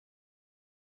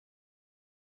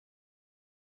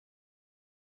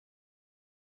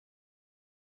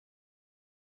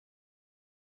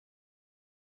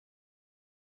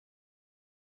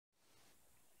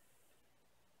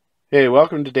Hey,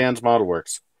 welcome to Dan's Model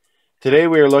Works. Today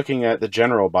we are looking at the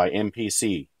General by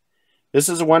MPC. This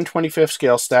is a 1/25th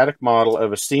scale static model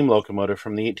of a steam locomotive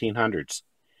from the 1800s.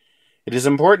 It is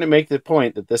important to make the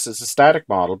point that this is a static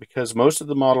model because most of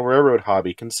the model railroad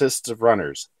hobby consists of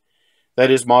runners.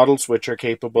 That is, models which are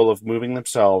capable of moving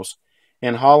themselves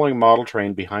and hauling model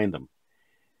train behind them.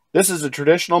 This is a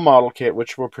traditional model kit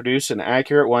which will produce an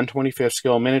accurate 1/25th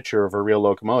scale miniature of a real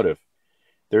locomotive.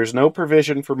 There is no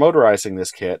provision for motorizing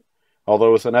this kit,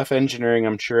 although with enough engineering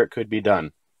I'm sure it could be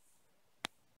done.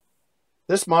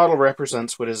 This model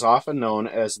represents what is often known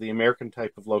as the American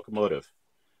type of locomotive.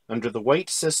 Under the White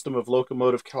system of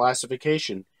locomotive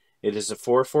classification, it is a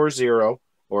 440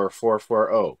 or a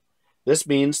 440. This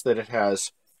means that it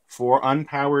has 4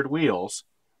 unpowered wheels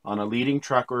on a leading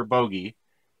truck or bogie,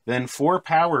 then 4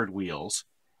 powered wheels,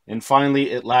 and finally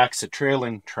it lacks a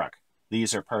trailing truck.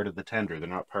 These are part of the tender, they're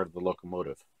not part of the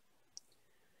locomotive.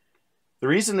 The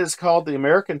reason it's called the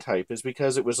American type is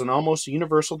because it was an almost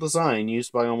universal design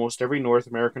used by almost every North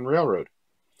American railroad.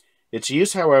 Its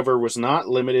use, however, was not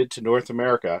limited to North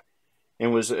America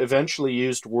and was eventually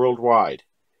used worldwide.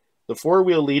 The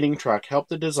 4-wheel leading truck helped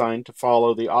the design to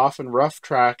follow the often rough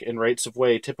track and rights of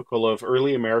way typical of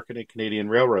early American and Canadian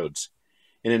railroads,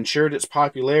 and ensured its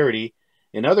popularity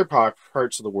in other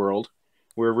parts of the world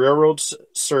where railroads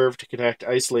served to connect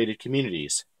isolated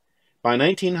communities. By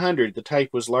 1900, the type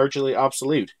was largely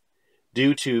obsolete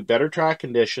due to better track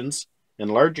conditions and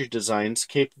larger designs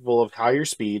capable of higher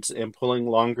speeds and pulling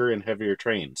longer and heavier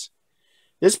trains.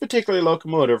 This particular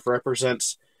locomotive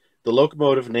represents the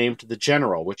locomotive named the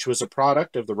General, which was a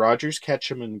product of the Rogers,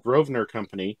 Ketchum and Grosvenor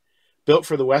Company, built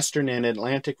for the Western and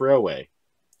Atlantic Railway.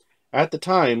 At the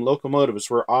time, locomotives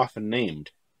were often named.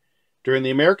 During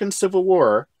the American Civil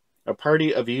War, a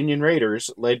party of Union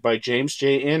raiders, led by James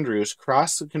J. Andrews,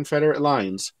 crossed the Confederate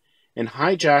lines and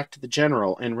hijacked the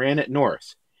General and ran it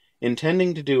north,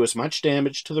 intending to do as much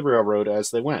damage to the railroad as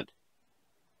they went.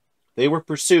 They were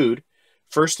pursued,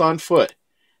 first on foot,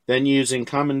 then using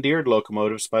commandeered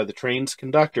locomotives by the train's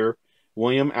conductor,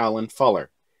 William Allen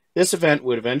Fuller. This event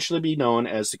would eventually be known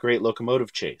as the Great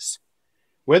Locomotive Chase.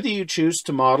 Whether you choose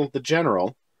to model the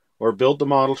General or build the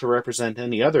model to represent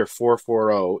any other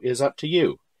 440 is up to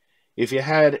you. If you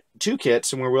had 2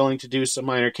 kits and were willing to do some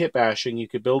minor kit bashing, you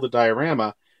could build a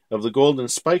diorama of the Golden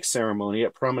Spike ceremony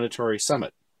at Promontory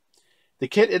Summit. The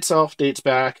kit itself dates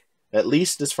back at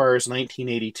least as far as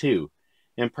 1982,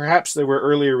 and perhaps there were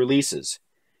earlier releases.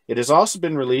 It has also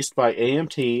been released by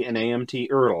AMT and AMT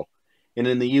Earl, and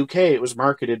in the UK it was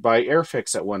marketed by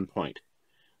Airfix at one point.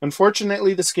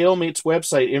 Unfortunately, the ScaleMates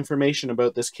website information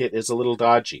about this kit is a little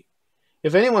dodgy.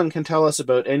 If anyone can tell us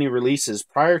about any releases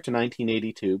prior to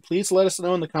 1982, please let us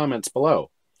know in the comments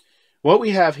below. What we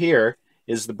have here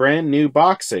is the brand new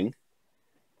boxing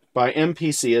by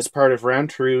MPC as part of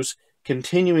Roundtrue's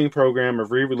continuing program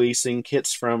of re-releasing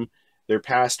kits from their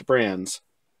past brands.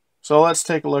 So let's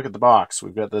take a look at the box.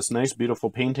 We've got this nice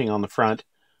beautiful painting on the front.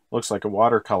 Looks like a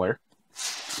watercolor.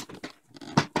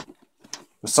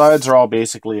 The sides are all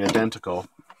basically identical.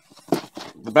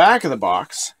 The back of the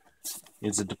box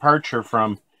is a departure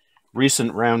from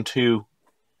recent round 2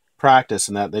 practice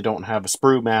in that they don't have a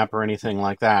sprue map or anything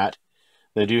like that.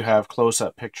 They do have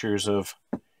close-up pictures of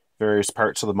various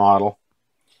parts of the model,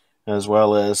 as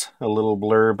well as a little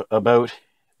blurb about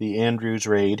the Andrews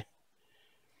raid.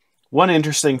 One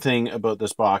interesting thing about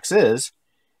this box is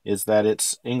that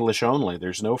it's English only.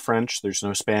 There's no French, there's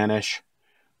no Spanish,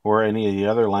 or any of the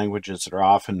other languages that are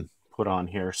often put on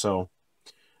here, so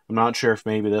I'm not sure if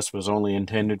maybe this was only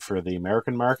intended for the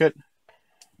American market,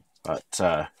 but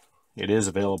it is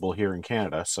available here in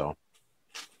Canada, so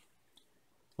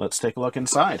let's take a look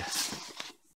inside.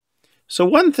 So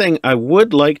one thing I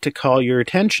would like to call your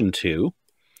attention to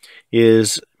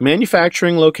is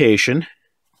manufacturing location,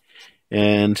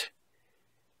 and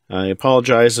I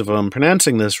apologize if I'm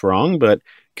pronouncing this wrong, but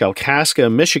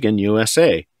Kalkaska, Michigan,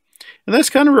 USA. And that's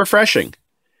kind of refreshing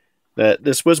that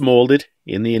this was molded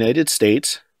in the United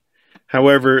States.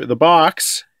 However, the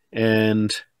box,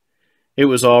 and it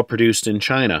was all produced in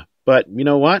China. But you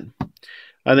know what?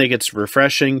 I think it's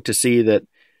refreshing to see that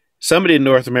somebody in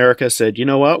North America said, you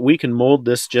know what, we can mold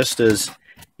this just as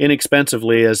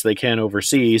inexpensively as they can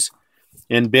overseas,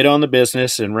 and bid on the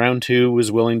business, and round 2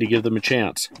 was willing to give them a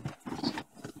chance.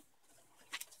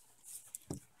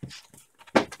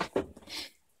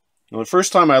 Well, the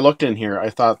first time I looked in here, I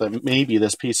thought that maybe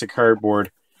this piece of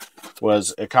cardboard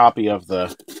was a copy of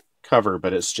the cover,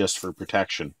 but it's just for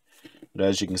protection. But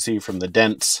as you can see from the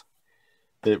dents,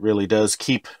 it really does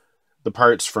keep the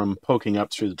parts from poking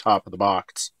up through the top of the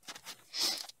box.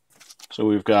 So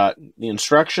we've got the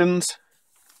instructions,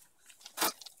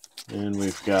 And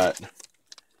we've got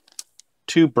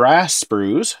 2 brass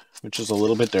sprues, which is a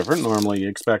little bit different. Normally you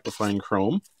expect to find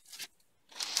chrome.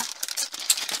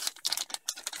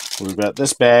 We've got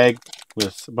this bag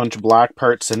with a bunch of black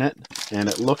parts in it, and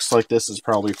it looks like this is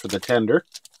probably for the tender.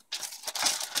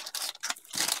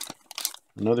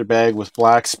 Another bag with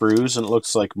black sprues, and it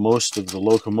looks like most of the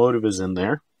locomotive is in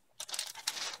there.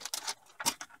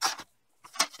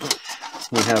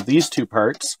 We have these 2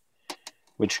 parts,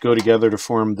 which go together to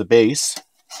form the base.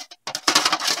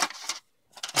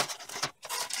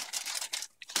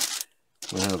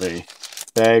 We have a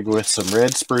bag with some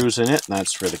red sprues in it, and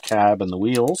that's for the cab and the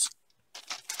wheels.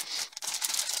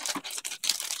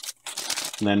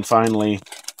 And then finally,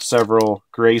 several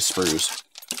gray sprues.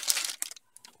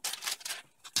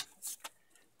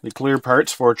 The clear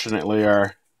parts, fortunately,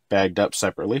 are bagged up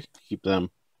separately to keep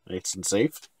them nice and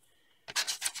safe.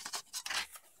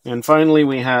 And finally,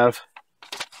 we have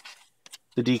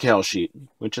the decal sheet,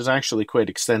 which is actually quite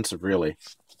extensive, really.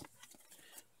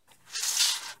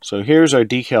 So here's our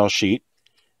decal sheet,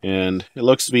 and it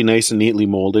looks to be nice and neatly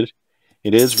molded.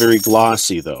 It is very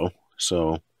glossy, though,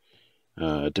 so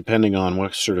depending on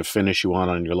what sort of finish you want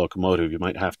on your locomotive, you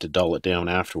might have to dull it down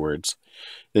afterwards.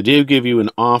 They do give you an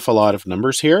awful lot of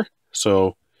numbers here,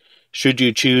 so should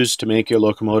you choose to make your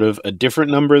locomotive a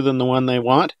different number than the one they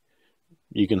want,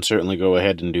 you can certainly go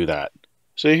ahead and do that.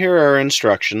 So here are our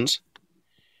instructions,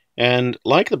 and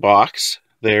like the box,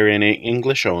 they're in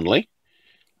English only.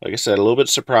 Like I said, a little bit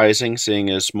surprising, seeing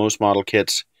as most model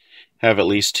kits have at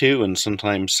least 2 and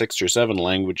sometimes 6 or 7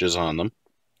 languages on them.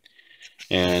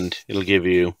 And it'll give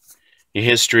you a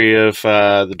history of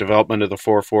the development of the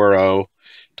 440,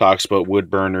 talks about wood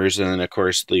burners, and then of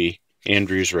course the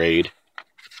Andrews raid.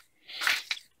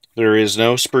 There is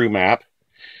no sprue map,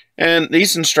 and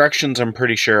these instructions, I'm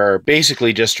pretty sure, are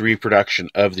basically just a reproduction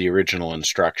of the original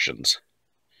instructions.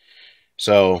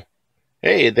 So,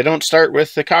 hey, they don't start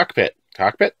with the cockpit.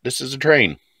 Cockpit, this is a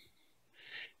train.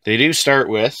 They do start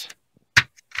with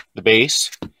the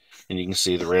base, and you can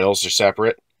see the rails are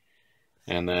separate.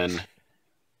 And then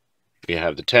we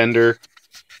have the tender,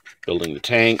 building the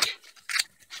tank,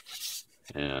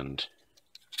 and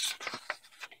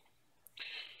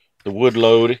the wood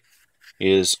load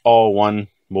is all one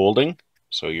molding,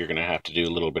 so you're going to have to do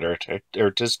a little bit of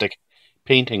artistic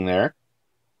painting there.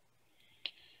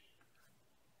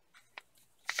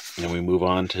 And then we move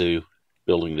on to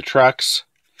building the trucks,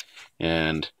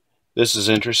 and this is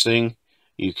interesting.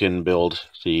 You can build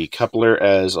the coupler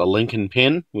as a Lincoln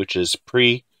pin, which is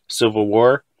pre-Civil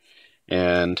War,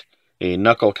 and a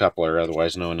knuckle coupler,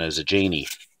 otherwise known as a Janey.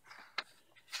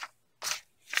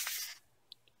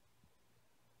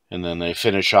 And then they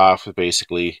finish off with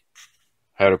basically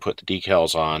how to put the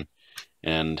decals on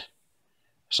and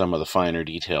some of the finer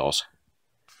details.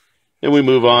 Then we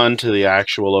move on to the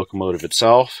actual locomotive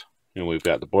itself, and we've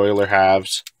got the boiler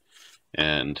halves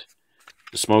and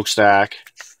the smokestack.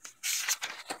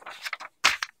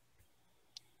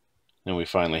 Then we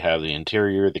finally have the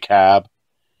interior, the cab.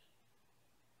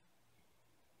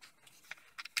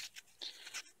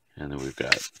 And then we've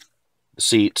got the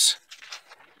seats,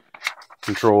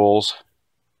 controls,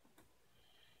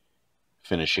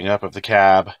 finishing up of the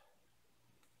cab.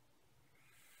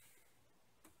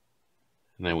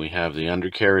 And then we have the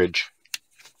undercarriage.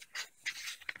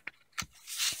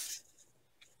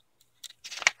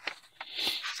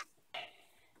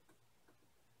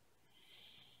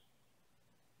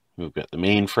 We've got the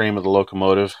main frame of the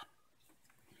locomotive,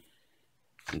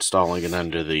 installing it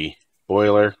under the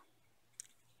boiler.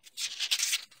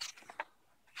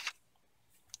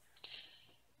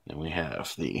 Then we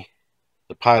have the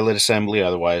pilot assembly,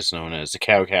 otherwise known as the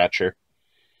cowcatcher.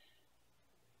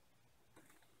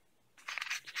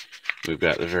 We've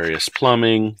got the various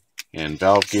plumbing and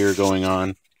valve gear going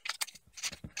on.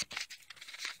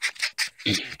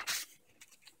 You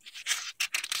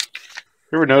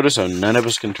ever notice how none of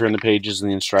us can turn the pages in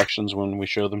the instructions when we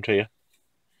show them to you?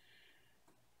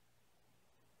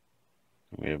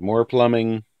 We have more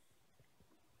plumbing,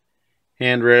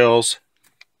 handrails,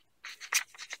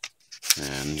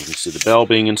 and you can see the bell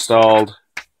being installed,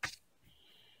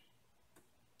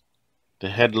 the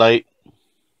headlight,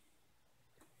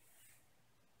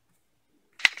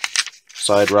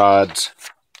 side rods,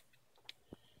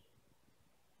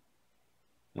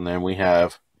 and then we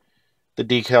have the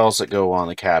decals that go on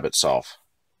the cab itself.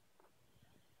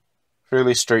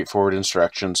 Fairly straightforward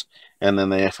instructions. And then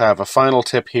they have a final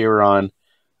tip here on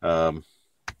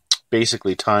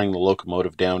basically tying the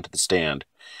locomotive down to the stand,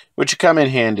 which would come in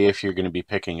handy if you're going to be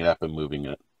picking it up and moving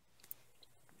it.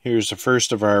 Here's the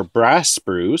first of our brass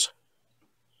sprues,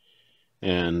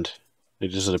 and There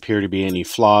doesn't appear to be any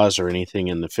flaws or anything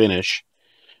in the finish,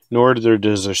 nor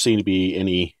does there seem to be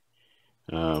any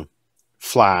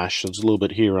flash. There's a little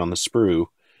bit here on the sprue.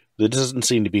 There doesn't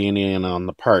seem to be any on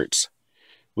the parts,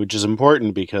 which is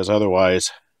important because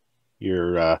otherwise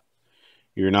you're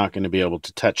not going to be able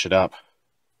to touch it up.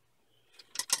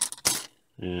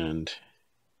 And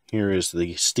here is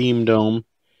the steam dome,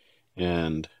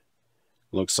 and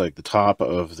looks like the top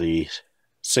of the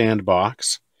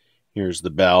sandbox. Here's the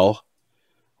bell,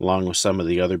 along with some of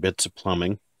the other bits of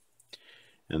plumbing.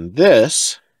 And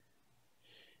this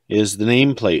is the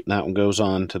nameplate. That one goes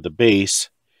on to the base.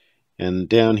 And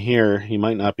down here, you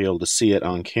might not be able to see it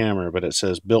on camera, but it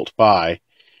says built by,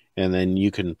 and then you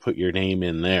can put your name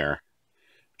in there,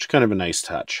 which is kind of a nice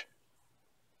touch.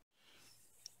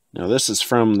 Now this is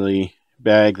from the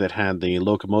bag that had the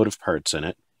locomotive parts in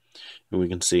it. And we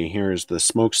can see here's the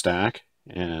smokestack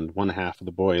and one half of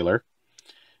the boiler.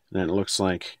 And then it looks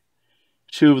like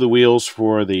two of the wheels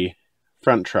for the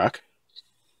front truck.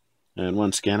 And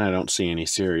once again, I don't see any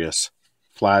serious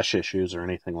flash issues or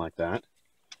anything like that.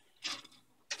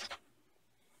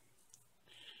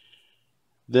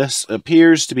 This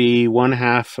appears to be one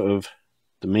half of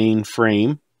the main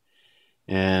frame,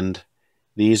 and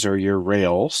these are your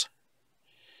rails.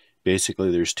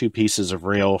 Basically, there's two pieces of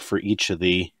rail for each of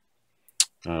the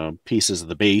pieces of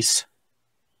the base.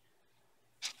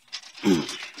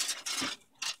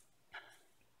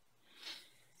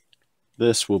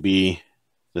 This will be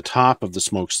the top of the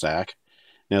smokestack.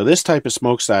 Now, this type of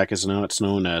smokestack is now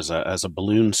known as a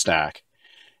balloon stack.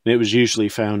 And it was usually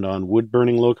found on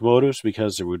wood-burning locomotives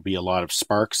because there would be a lot of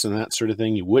sparks and that sort of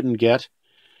thing you wouldn't get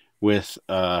with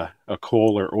a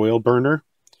coal or oil burner.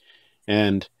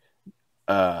 And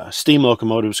steam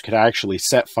locomotives could actually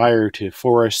set fire to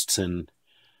forests and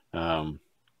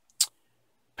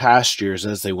pastures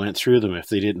as they went through them if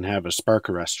they didn't have a spark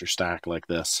arrestor stack like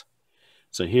this.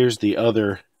 So here's the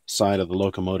other side of the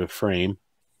locomotive frame.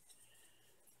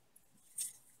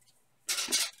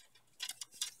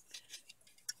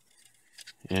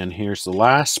 And here's the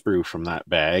last sprue from that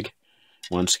bag.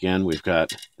 Once again, we've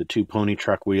got the two pony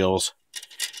truck wheels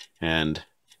and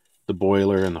the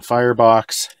boiler and the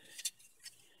firebox.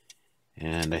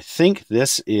 And I think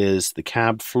this is the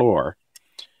cab floor.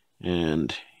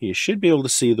 And you should be able to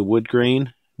see the wood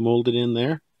grain molded in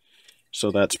there.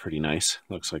 So that's pretty nice.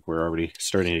 Looks like we're already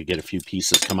starting to get a few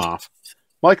pieces come off,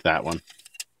 like that one.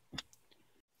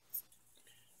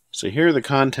 So here are the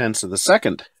contents of the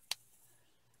second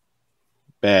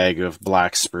bag of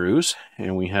black sprues,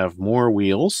 and we have more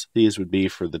wheels. These would be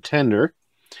for the tender.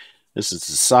 This is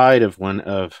the side of one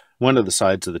of the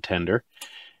sides of the tender,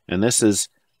 and this is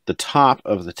the top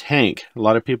of the tank. A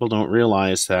lot of people don't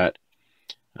realize that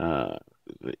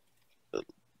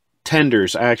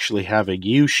tenders actually have a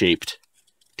U-shaped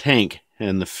tank,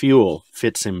 and the fuel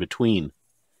fits in between.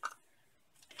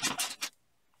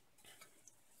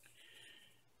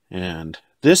 And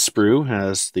this sprue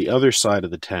has the other side of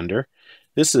the tender.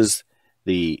 This is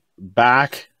the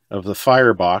back of the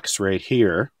firebox right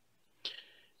here.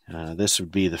 This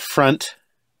would be the front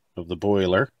of the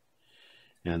boiler.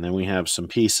 And then we have some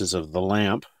pieces of the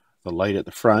lamp, the light at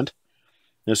the front.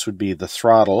 This would be the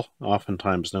throttle,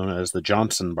 oftentimes known as the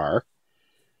Johnson bar.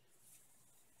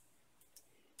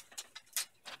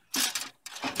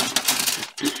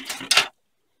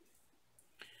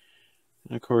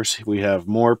 And of course, we have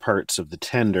more parts of the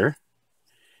tender.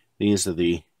 These are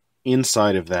the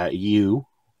inside of that U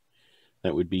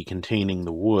that would be containing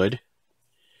the wood.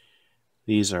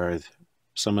 These are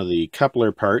some of the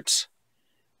coupler parts,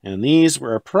 and these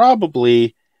were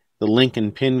probably the link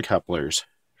and pin couplers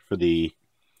for the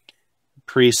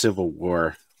pre-Civil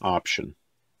War option.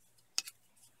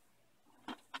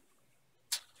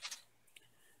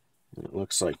 It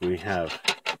looks like we have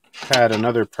had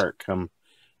another part come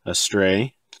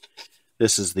astray.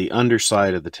 This is the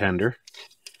underside of the tender.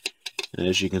 And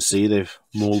as you can see, they've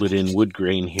molded in wood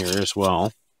grain here as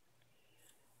well.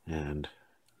 And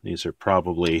these are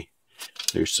probably,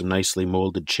 there's some nicely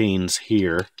molded chains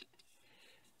here.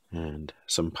 And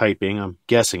some piping. I'm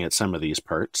guessing at some of these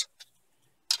parts.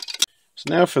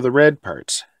 So now for the red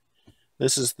parts.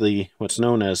 This is what's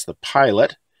known as the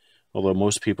pilot, although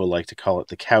most people like to call it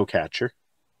the cowcatcher.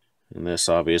 And this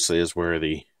obviously is where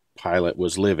the pilot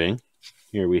was living.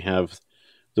 Here we have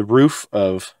the roof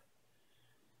of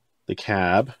the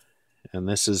cab, and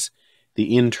this is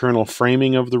the internal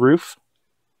framing of the roof.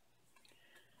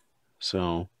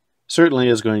 So certainly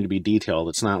is going to be detailed.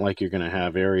 It's not like you're going to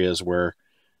have areas where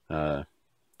the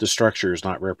structure is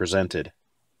not represented.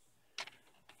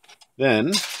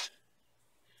 Then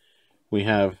we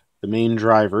have the main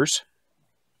drivers.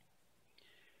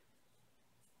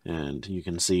 And you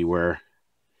can see where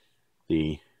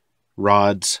the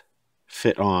rods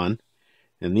fit on.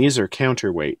 And these are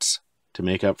counterweights to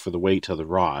make up for the weight of the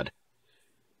rod.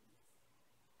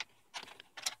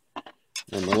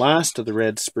 And the last of the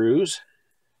red sprues,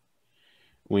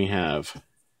 we have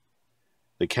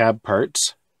the cab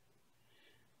parts.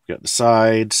 We've got the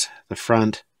sides, the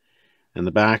front, and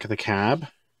the back of the cab.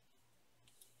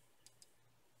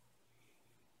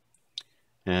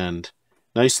 And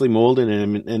nicely molded,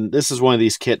 and this is one of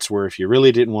these kits where if you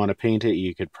really didn't want to paint it,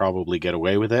 you could probably get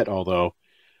away with it, although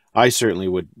I certainly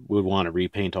would want to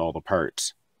repaint all the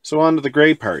parts. So on to the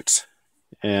gray parts,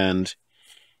 and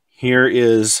here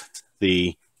is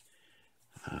the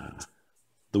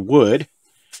wood,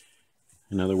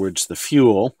 in other words the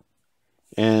fuel,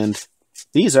 and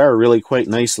these are really quite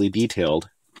nicely detailed,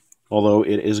 although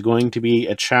it is going to be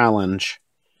a challenge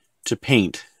to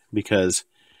paint because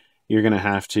you're going to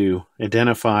have to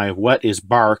identify what is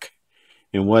bark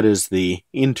and what is the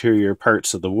interior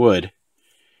parts of the wood,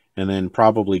 and then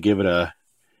probably give it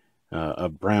a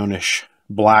brownish,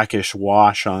 blackish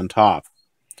wash on top.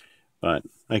 But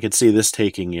I could see this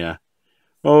taking you,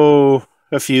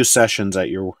 a few sessions at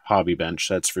your hobby bench,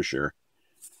 that's for sure.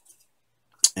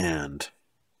 And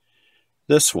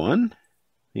this one,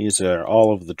 these are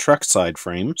all of the truck side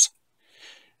frames,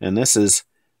 and this is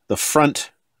the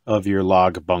front of your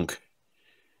log bunk.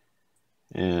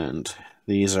 And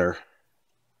these are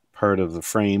part of the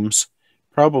frames,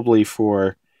 probably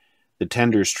for the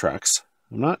tender's trucks.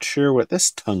 I'm not sure what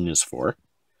this tongue is for.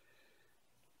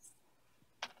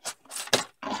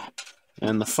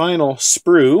 And the final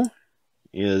sprue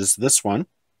is this one,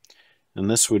 and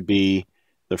this would be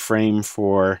the frame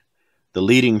for the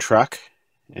leading truck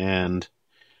and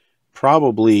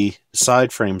probably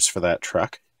side frames for that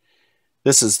truck.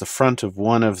 This is the front of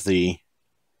one of the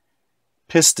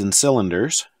piston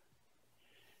cylinders,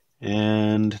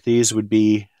 and these would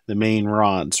be the main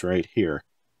rods right here.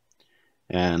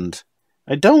 And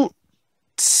I don't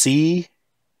see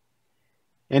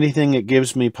anything that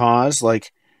gives me pause.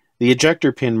 Like, the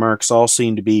ejector pin marks all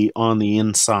seem to be on the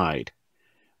inside,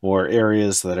 or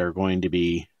areas that are going to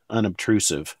be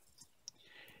unobtrusive.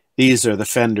 These are the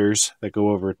fenders that go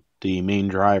over the main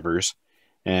drivers,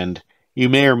 and you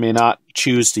may or may not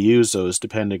choose to use those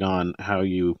depending on how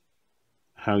you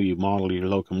model your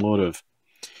locomotive.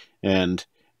 And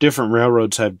different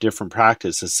railroads have different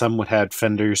practices. Some would have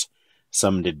fenders,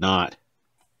 some did not.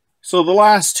 So the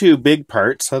last two big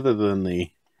parts, other than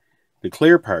the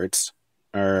clear parts,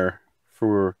 are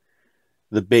for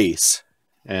the base,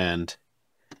 and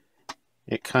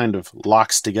it kind of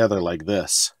locks together like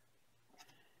this,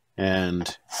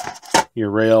 and your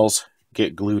rails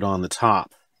get glued on the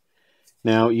top.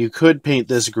 Now you could paint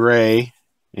this gray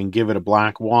and give it a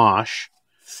black wash,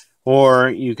 or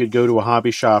you could go to a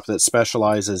hobby shop that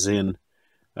specializes in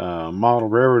model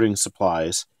railroading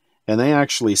supplies, and they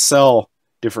actually sell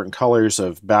different colors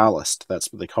of ballast.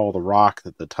 That's what they call the rock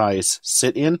that the ties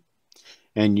sit in,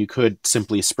 and you could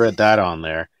simply spread that on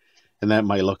there, and that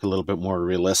might look a little bit more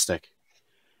realistic.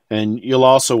 And you'll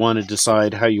also want to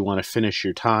decide how you want to finish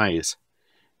your ties.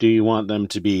 Do you want them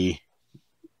to be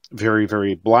very,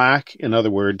 very black, in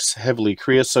other words, heavily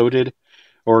creosoted,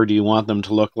 or do you want them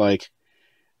to look like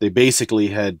they basically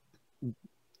had,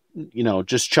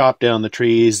 just chopped down the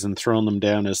trees and thrown them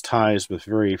down as ties with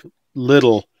very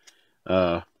little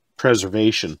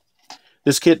preservation?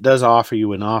 This kit does offer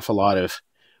you an awful lot of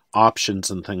options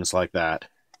and things like that.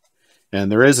 And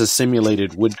there is a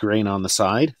simulated wood grain on the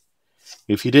side.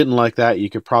 If you didn't like that, you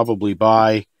could probably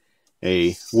buy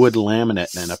a wood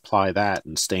laminate and apply that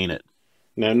and stain it.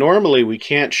 Now, normally we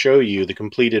can't show you the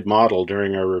completed model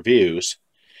during our reviews,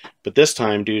 but this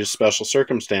time, due to special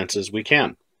circumstances, we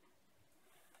can.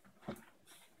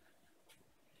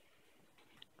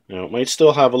 Now, it might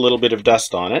still have a little bit of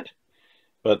dust on it,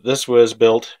 but this was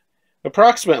built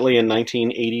approximately in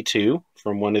 1982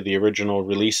 from one of the original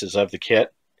releases of the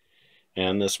kit,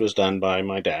 and this was done by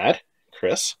my dad,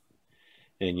 Chris,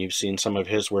 and you've seen some of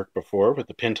his work before with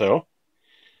the Pinto.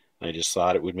 I just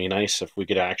thought it would be nice if we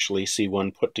could actually see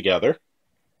one put together.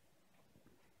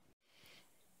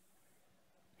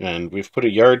 And we've put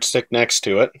a yardstick next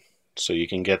to it, so you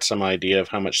can get some idea of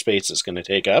how much space it's going to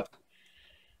take up.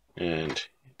 And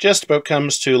just about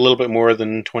comes to a little bit more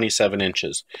than 27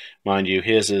 inches. Mind you,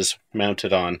 his is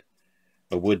mounted on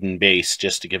a wooden base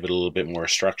just to give it a little bit more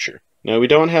structure. Now, we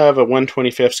don't have a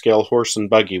 1/25 scale horse and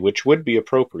buggy, which would be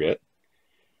appropriate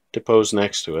to pose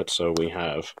next to it, so we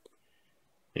have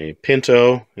a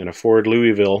Pinto and a Ford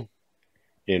Louisville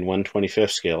in 1/25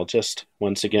 scale, just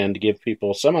once again to give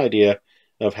people some idea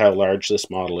of how large this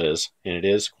model is, and it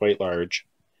is quite large.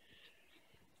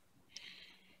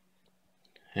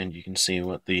 And you can see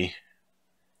what the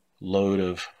load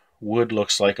of wood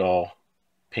looks like all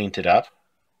painted up.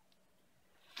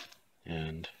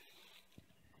 And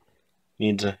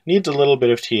needs a little bit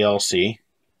of TLC.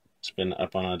 It's been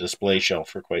up on a display shelf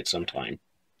for quite some time.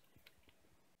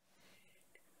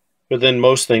 But then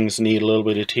most things need a little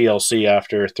bit of TLC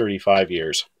after 35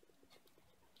 years.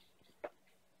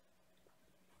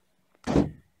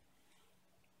 And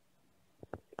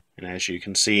as you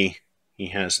can see, he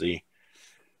has the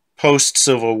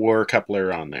post-Civil War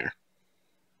coupler on there.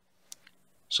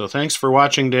 So thanks for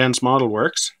watching Dan's Model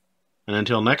Works, and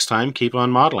until next time, keep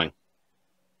on modeling.